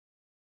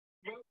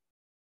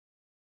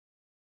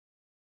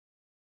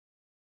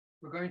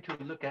We're going to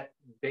look at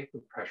vapor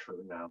pressure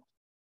now.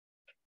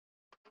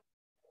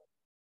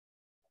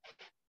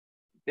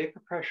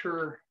 Vapor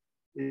pressure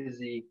is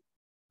the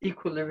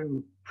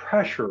equilibrium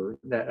pressure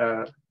that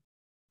a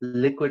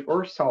liquid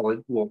or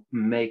solid will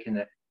make in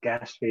a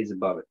gas phase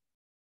above it.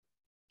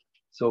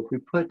 So if we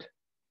put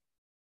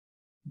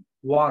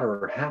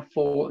water half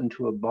full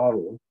into a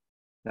bottle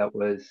that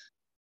was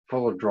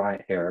full of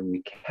dry air and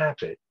we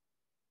cap it,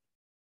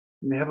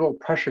 and we have a little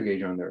pressure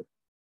gauge on there,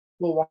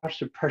 we'll watch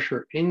the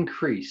pressure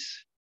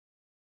increase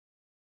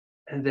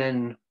and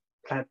then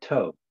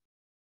plateau.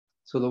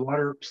 So the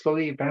water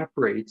slowly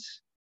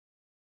evaporates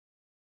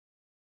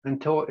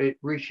until it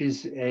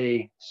reaches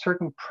a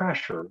certain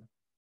pressure,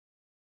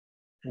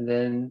 and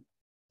then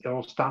it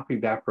will stop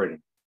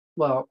evaporating.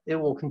 Well, it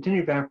will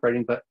continue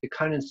evaporating, but the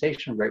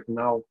condensation rate will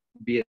now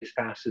be as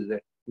fast as the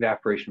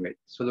evaporation rate.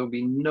 So there'll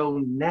be no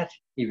net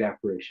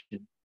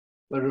evaporation,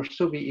 but it'll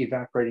still be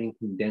evaporating and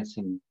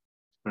condensing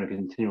on a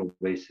continual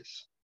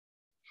basis.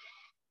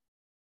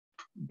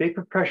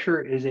 Vapor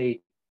pressure is a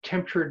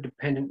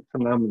temperature-dependent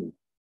phenomenon.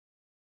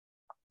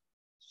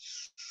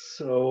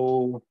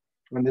 So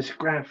on this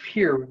graph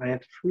here, I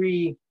have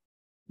three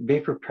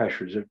vapor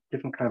pressures of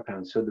different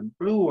compounds. So the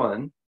blue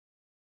one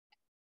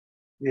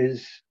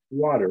is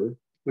water,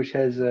 which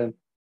has a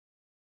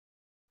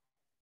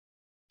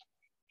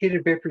heat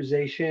of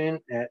vaporization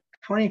at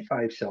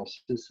 25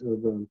 Celsius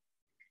of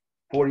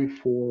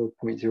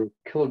 44.0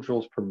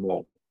 kilojoules per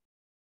mole.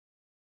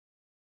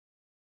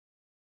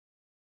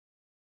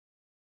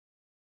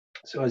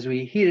 So as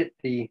we heat it,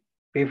 the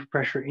vapor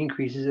pressure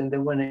increases, and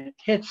then when it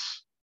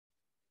hits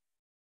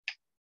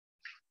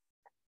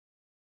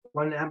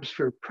 1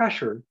 atmosphere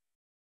pressure,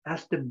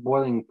 that's the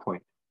boiling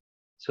point.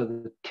 So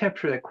the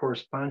temperature that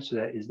corresponds to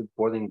that is the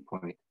boiling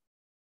point.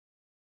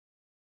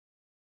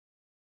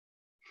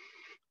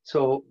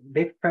 So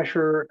vapor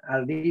pressure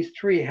out of these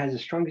three has the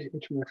strongest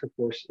intermolecular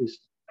force is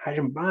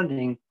hydrogen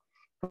bonding,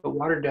 but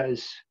water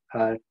does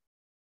a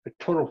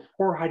total of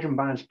 4 hydrogen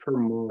bonds per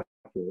molecule.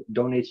 It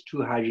donates 2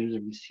 hydrogens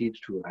and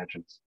receives 2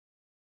 hydrogens.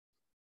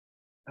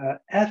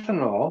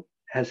 Ethanol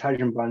has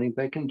hydrogen bonding,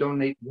 but it can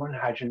donate 1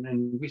 hydrogen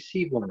and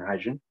receive 1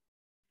 hydrogen.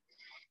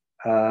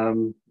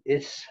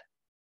 Its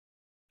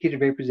heat of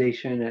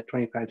vaporization at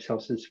 25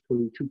 Celsius,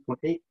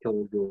 42.8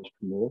 kilojoules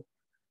per mole.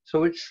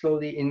 So it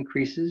slowly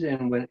increases,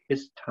 and when it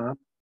hits top,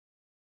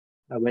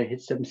 when it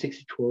hits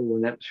 762 or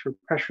 1 atmosphere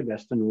pressure,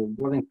 that's the normal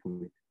boiling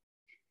point.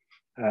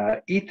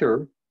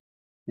 Ether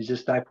is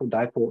just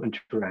dipole-dipole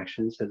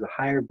interactions, has a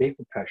higher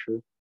vapor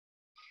pressure,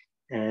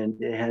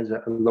 and it has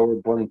a lower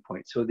boiling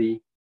point. So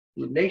the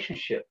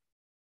relationship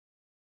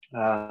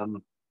are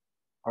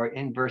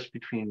inverse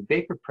between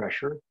vapor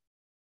pressure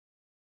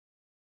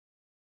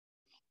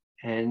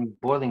and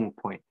boiling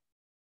point.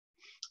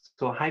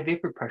 So high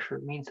vapor pressure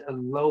means a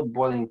low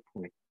boiling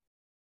point.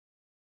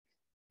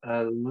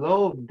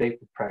 Low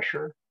vapor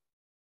pressure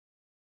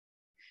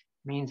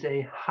means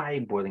a high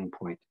boiling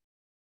point.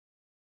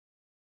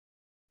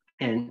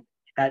 And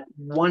at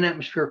 1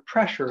 atmosphere of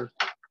pressure,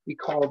 we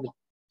call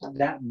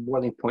that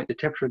boiling point, the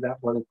temperature of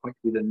that boiling point,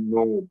 to be the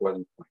normal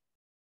boiling point.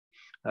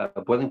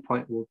 Boiling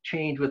point will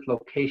change with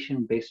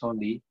location based on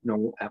the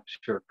normal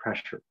atmospheric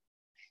pressure.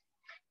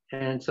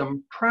 And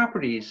some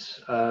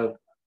properties of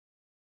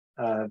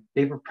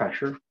vapor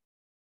pressure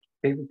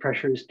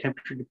is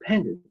temperature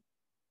dependent.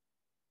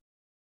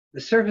 The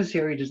surface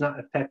area does not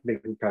affect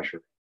vapor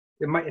pressure.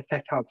 It might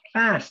affect how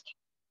fast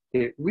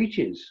it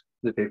reaches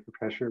the vapor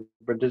pressure,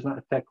 but does not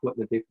affect what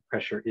the vapor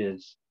pressure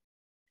is.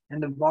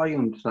 And the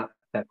volume does not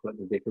affect what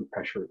the vapor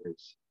pressure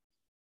is.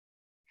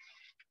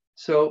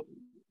 So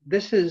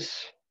this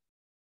is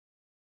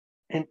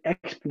an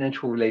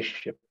exponential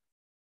relationship.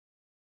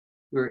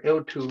 We're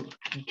able to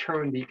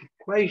determine the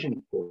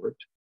equation for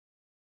it.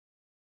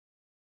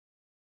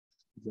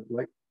 Is it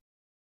right?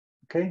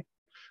 Okay.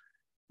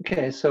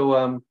 Okay,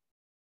 so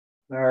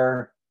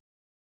try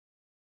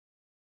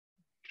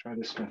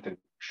this method.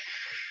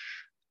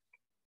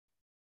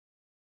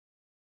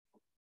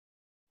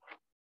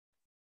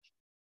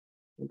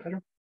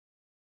 Better?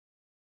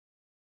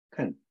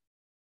 Good.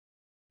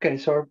 Okay,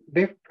 so our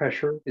vapor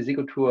pressure is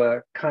equal to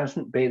a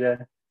constant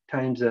beta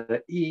times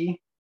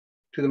E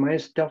to the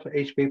minus delta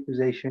H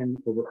vaporization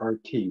over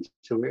RT.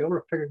 So we're able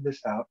to figure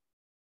this out.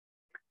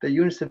 The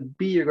units of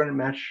B are going to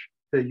match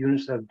the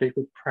units of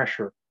vapor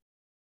pressure.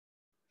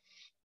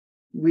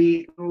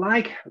 We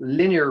like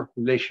linear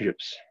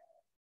relationships.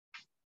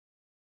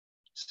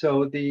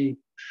 So the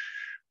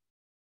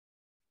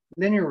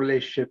linear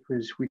relationship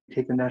is we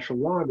take the natural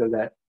log of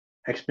that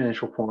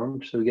exponential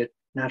form. So we get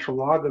natural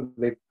log of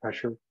vapor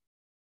pressure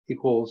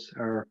equals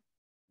our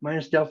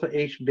minus delta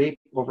H vape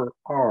over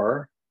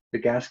R, the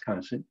gas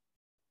constant,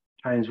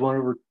 times 1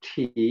 over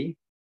T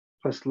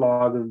plus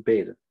log of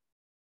beta.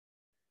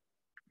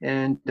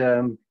 And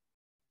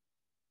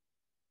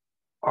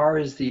R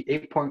is the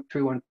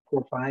 8.3145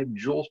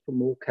 joules per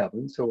mole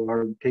Kelvin. So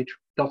our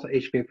delta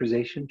H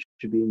vaporization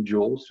should be in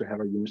joules to have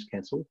our units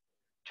canceled.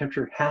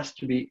 Temperature has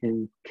to be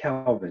in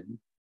Kelvin.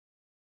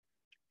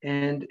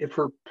 And if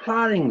we're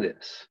plotting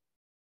this,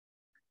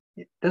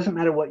 It doesn't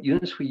matter what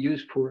units we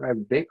use for our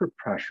vapor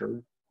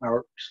pressure,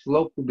 our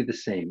slope will be the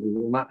same. It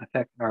will not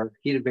affect our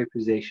heat of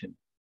vaporization.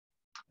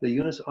 The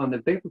units on the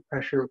vapor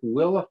pressure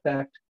will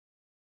affect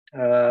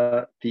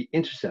the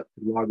intercept,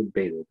 the log of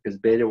beta, because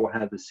beta will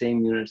have the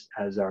same units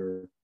as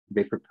our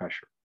vapor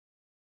pressure.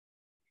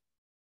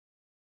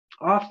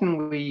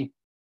 Often we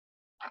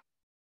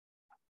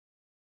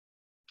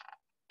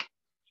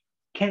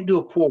can't do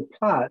a full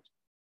plot,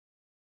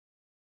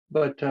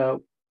 but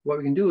what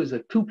we can do is a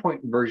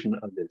two-point version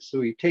of this.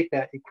 So you take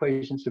that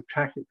equation,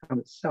 subtract it from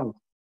itself.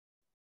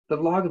 The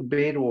log of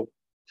beta will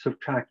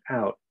subtract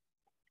out,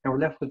 and we're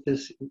left with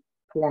this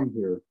form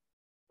here.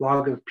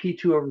 Log of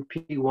P2 over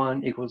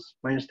P1 equals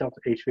minus delta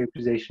H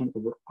vaporization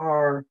over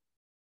R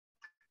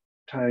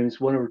times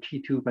 1 over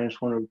T2 minus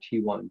 1 over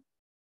T1.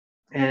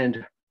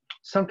 And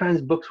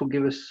sometimes books will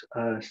give us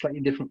a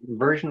slightly different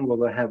version where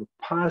they'll have a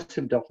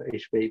positive delta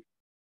H vape,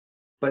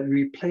 but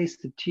replace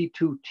the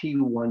T2,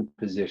 T1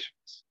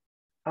 positions.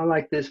 I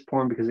like this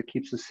form because it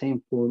keeps the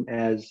same form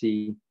as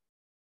the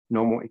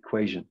normal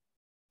equation.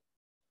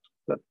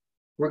 But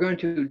we're going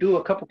to do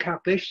a couple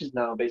calculations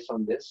now based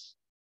on this.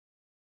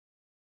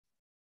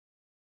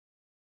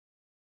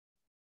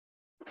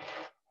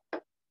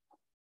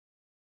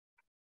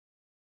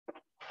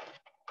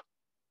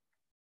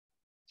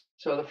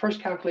 So the first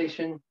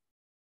calculation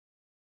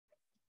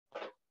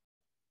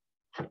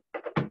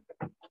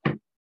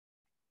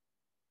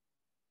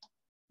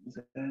is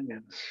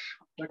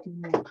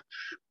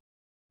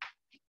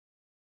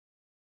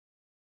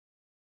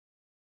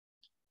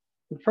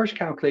the first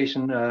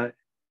calculation, we're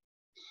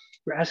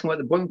asking what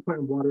the boiling point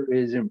of water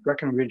is in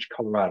Breckenridge,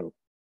 Colorado.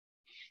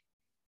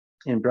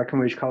 In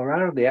Breckenridge,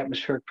 Colorado, the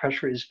atmospheric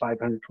pressure is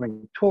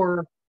 520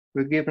 torr.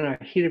 We're given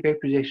a heat of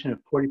vaporization of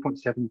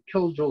 40.7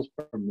 kilojoules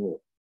per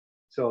mole.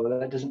 So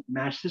that doesn't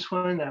match this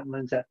one. That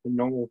one's at the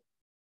normal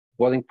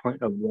boiling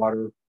point of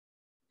water.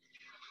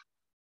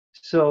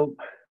 So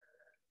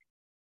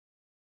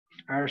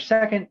our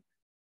second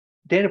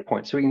data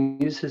point, so we can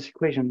use this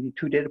equation, we need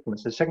two data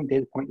points. The second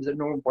data point is a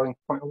normal boiling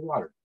point of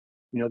water.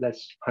 You know,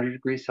 that's 100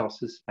 degrees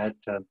Celsius at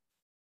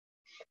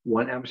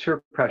 1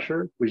 atmosphere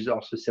pressure, which is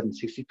also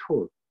 760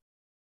 torr.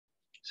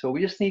 So we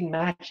just need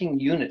matching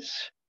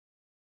units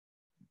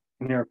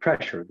in our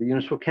pressure. The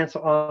units will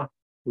cancel off.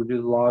 We'll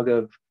do the log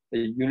of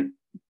the unit,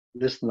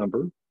 this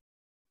number.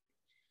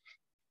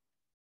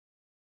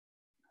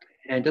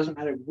 And it doesn't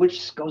matter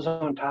which goes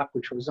on top,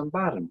 which goes on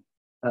bottom.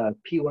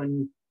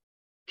 P1,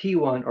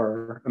 T1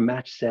 or a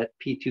match set,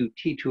 P2,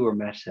 T2 or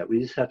match set. We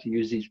just have to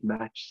use these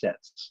match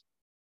sets.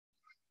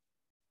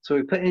 So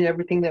we put in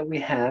everything that we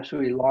have. So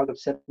we log of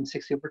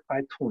 760 over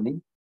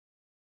 520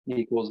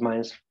 equals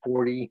minus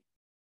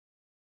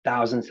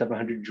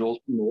 40,700 joules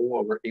per mole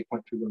over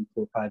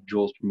 8.3145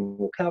 joules per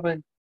mole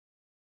Kelvin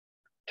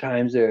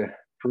times the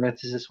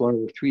parenthesis 1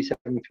 over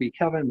 373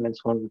 Kelvin minus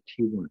 1 over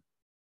T1.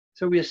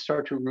 So we just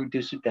start to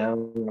reduce it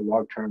down. Our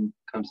log term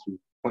comes to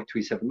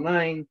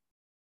 0.379.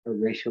 Our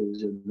ratio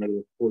is a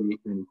negative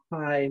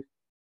 4895.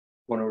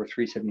 1 over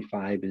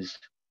 375 is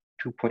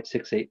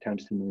 2.68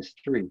 times 10 minus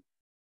 3.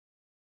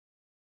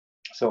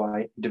 So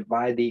I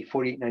divide the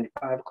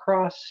 4895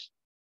 across.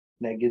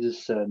 And that gives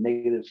us a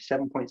negative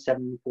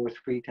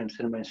 7.743 times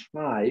 10 minus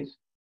 5.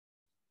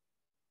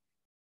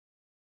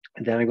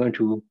 And then I'm going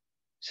to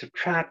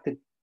subtract the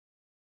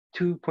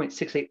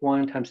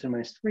 2.681 times 10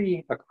 minus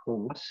 3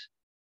 across.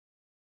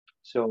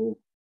 So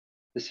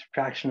the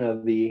subtraction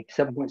of the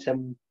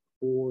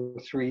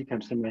 7.743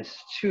 times 10 minus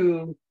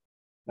 2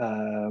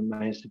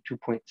 minus the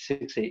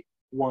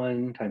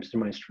 2.681 times 10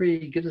 minus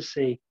 3 gives us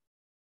a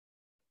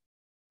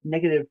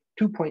negative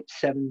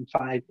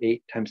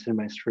 2.758 times 10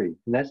 minus 3.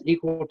 And that's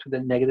equal to the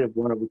negative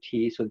 1 over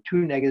t. So the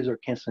two negatives are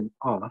canceling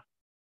off.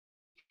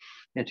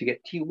 And to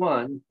get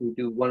T1, we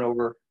do 1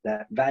 over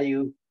that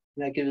value.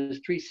 And that gives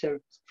us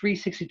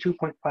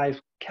 362.5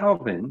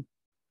 Kelvin,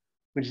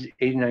 which is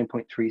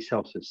 89.3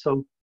 Celsius.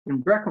 So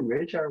in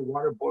Breckenridge, our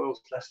water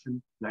boils less than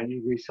 90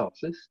 degrees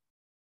Celsius.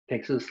 It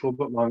takes us a little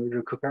bit longer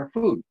to cook our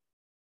food.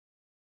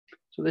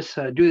 So let's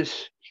do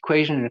this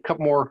equation in a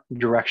couple more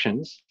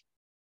directions.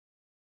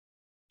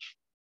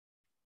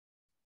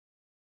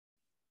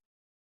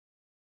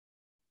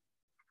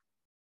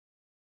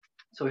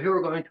 So here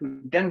we're going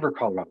to Denver,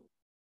 Colorado.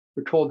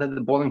 We're told that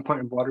the boiling point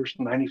of water is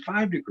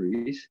 95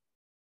 degrees.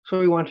 So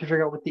we want to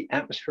figure out what the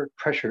atmospheric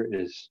pressure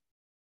is.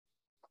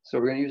 So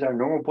we're going to use our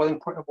normal boiling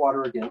point of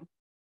water again.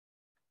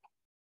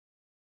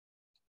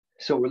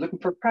 So we're looking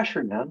for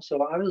pressure now.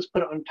 So I'll just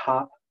put it on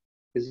top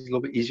because it's a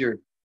little bit easier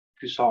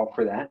to solve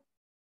for that.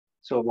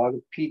 So log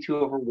of P2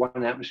 over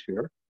 1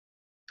 atmosphere.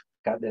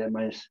 Got that at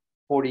minus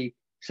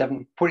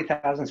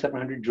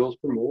 40,700 joules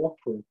per mole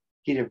for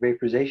heat of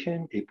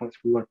vaporization,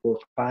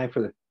 8.3145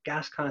 for the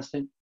gas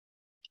constant.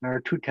 Our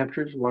two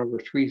temperatures, 1 over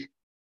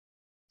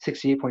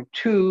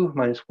 368.2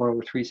 minus 1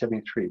 over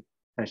 373. And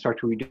I start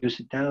to reduce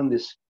it down.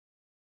 This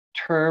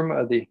term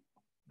of the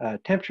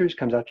temperatures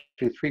comes out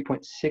to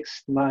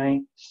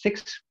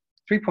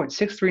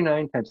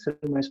 3.639 times 10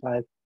 minus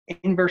 5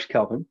 inverse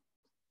Kelvin.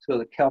 So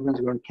the Kelvins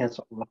are going to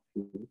cancel off.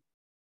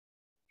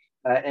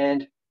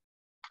 And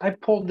I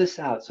pulled this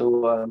out.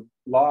 So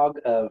log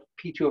of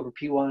P2 over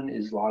P1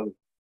 is log of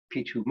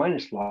P2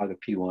 minus log of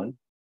P1.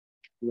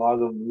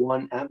 Log of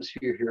 1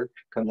 atmosphere here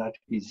comes out to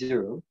be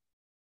 0.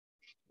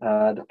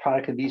 The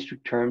product of these two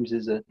terms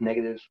is a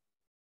negative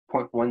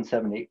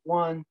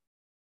 0.1781.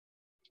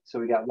 So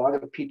we got log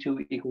of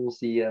P2 equals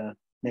the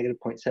negative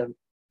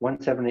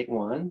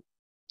 0.1781.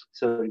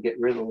 So to get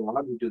rid of the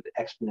log, we do the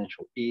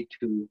exponential e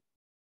to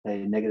a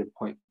negative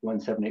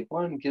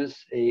 0.1781,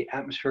 gives a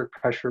atmospheric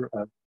pressure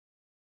of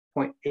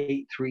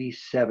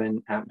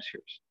 0.837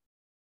 atmospheres.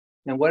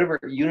 And whatever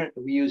unit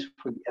we use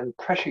for the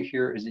pressure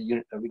here is the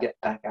unit that we get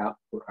back out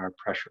for our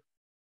pressure.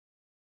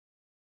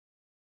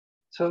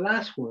 So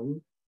last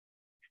one,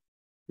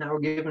 now we're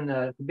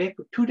given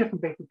two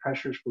different vapor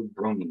pressures for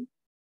bromine.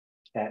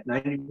 At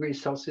 90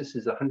 degrees Celsius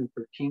is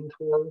 113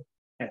 torr.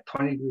 At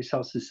 20 degrees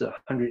Celsius is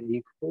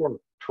 184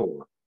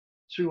 torr.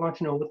 So we want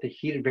to know what the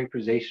heat of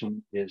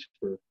vaporization is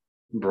for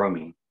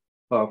bromine.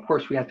 Well, of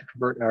course, we have to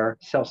convert our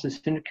Celsius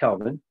into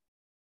Kelvin.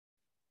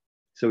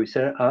 So we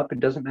set it up. It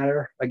doesn't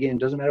matter, again, it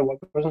doesn't matter what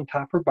goes on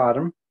top or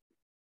bottom.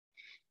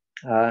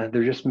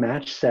 They're just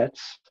matched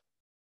sets.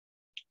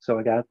 So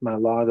I got my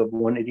log of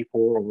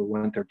 184 over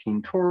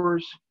 113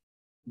 torrs,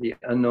 the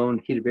unknown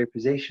heat of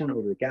vaporization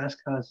over the gas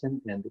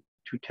constant, and the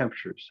two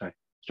temperatures. So I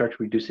start to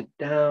reduce it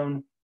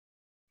down,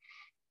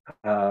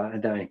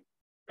 and then I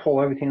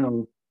pull everything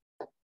on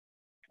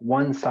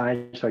one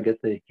side, so I get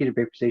the heat of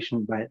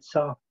vaporization by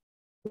itself.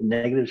 The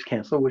negatives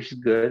cancel, which is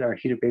good. Our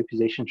heat of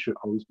vaporization should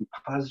always be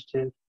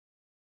positive,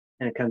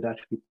 and it comes out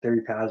to be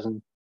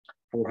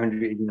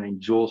 30,489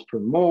 joules per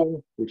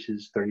mole, which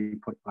is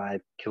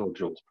 30.5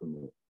 kilojoules per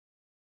mole.